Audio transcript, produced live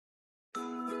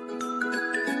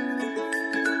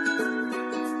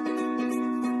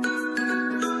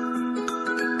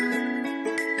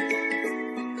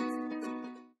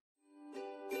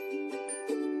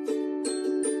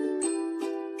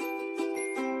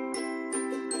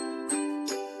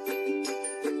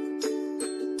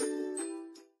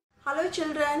Hello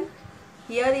children,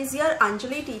 here is your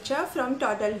Anjali teacher from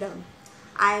TODDLEDOM.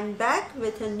 I am back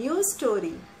with a new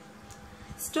story.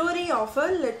 Story of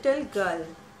a little girl.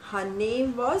 Her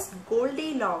name was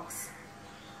Goldielocks.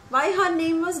 Why her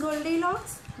name was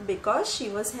Goldielocks? Because she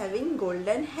was having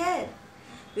golden hair.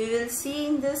 We will see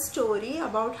in this story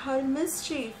about her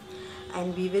mischief,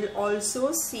 and we will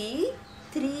also see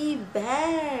 3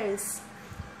 bears.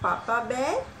 Papa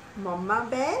bear, Mama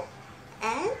bear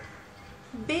and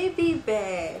baby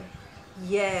bear.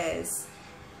 Yes,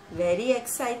 very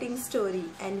exciting story,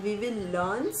 and we will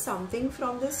learn something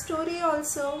from the story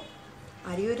also.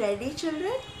 Are you ready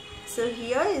children? So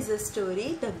here is a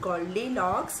story, the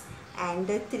Goldielocks and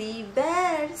the 3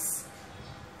 bears.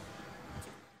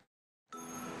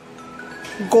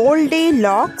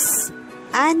 Goldielocks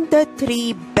and the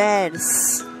 3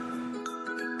 bears.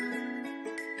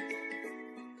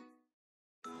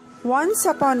 Once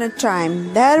upon a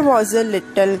time, there was a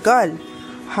little girl.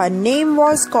 Her name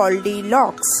was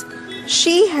Goldielocks.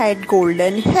 She had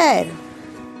golden hair.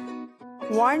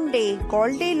 One day,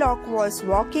 Goldielocks was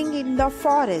walking in the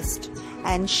forest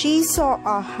and she saw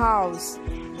a house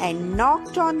and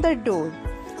knocked on the door.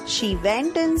 She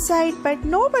went inside but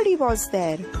nobody was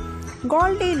there.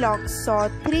 Goldielocks saw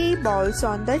 3 balls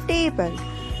on the table.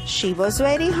 She was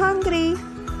very hungry.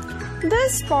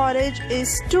 This porridge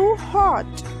is too hot.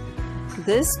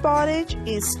 This porridge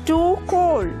is too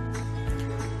cold.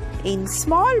 In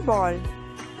small ball,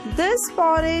 this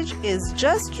porridge is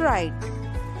just right.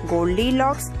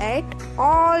 Goldielocks ate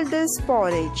all this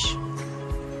porridge.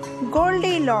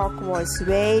 Goldielocks was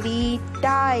very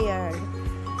tired.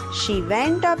 She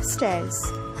went upstairs.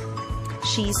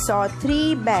 She saw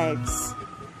 3 beds.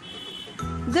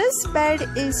 This bed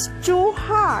is too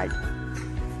hard.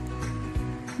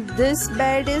 This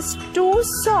bed is too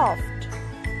soft.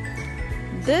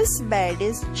 This bed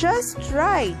is just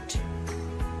right.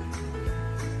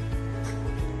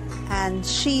 And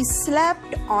she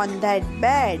slept on that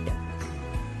bed.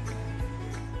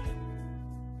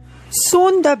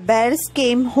 Soon the bears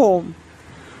came home.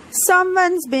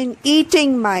 Someone's been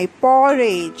eating my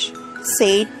porridge,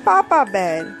 said Papa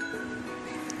Bear.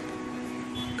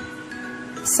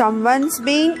 Someone's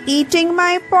been eating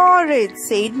my porridge,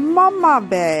 said Mama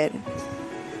Bear.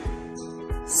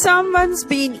 Someone's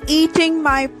been eating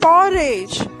my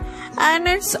porridge and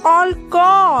it's all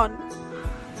gone,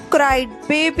 cried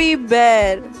Baby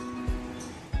Bear.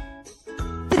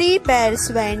 3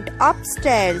 bears went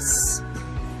upstairs.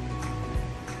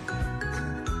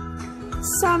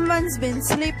 Someone's been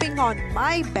sleeping on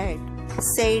my bed,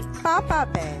 said Papa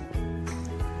Bear.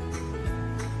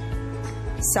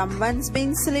 Someone's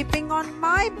been sleeping on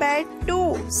my bed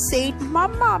too, said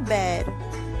Mama Bear.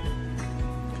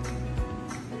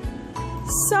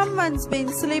 Someone's been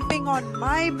sleeping on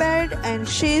my bed and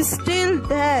she's still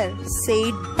there,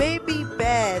 said Baby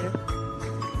Bear.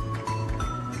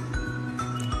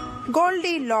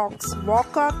 Goldielocks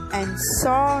woke up and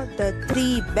saw the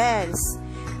 3 bears.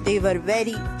 They were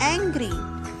very angry.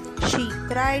 She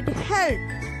cried help.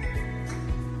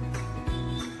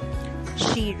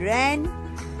 She ran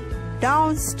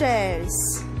downstairs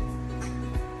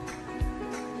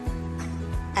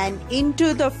and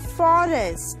into the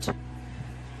forest.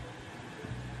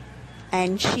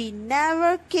 And she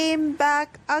never came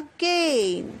back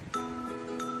again.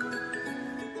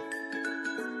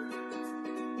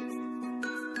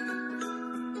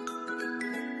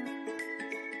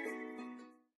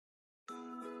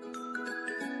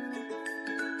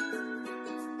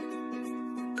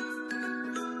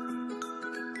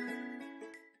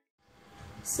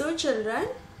 So children,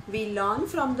 we learn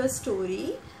from the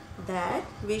story that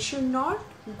we should not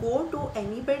go to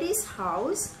anybody's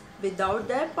house without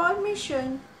their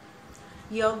permission.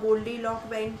 Here Goldielocks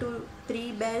went to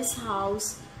 3 bears'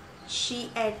 house. She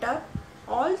ate up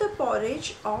all the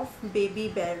porridge of Baby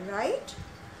Bear, right?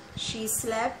 She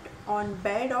slept on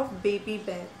bed of Baby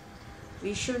Bear.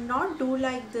 We should not do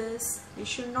like this. We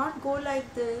should not go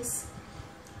like this.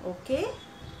 Okay?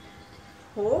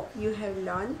 Hope you have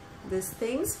learned these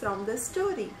things from the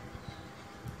story.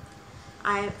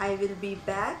 I will be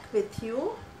back with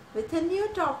you with a new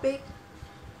topic.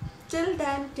 Till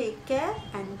then, take care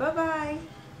and bye-bye.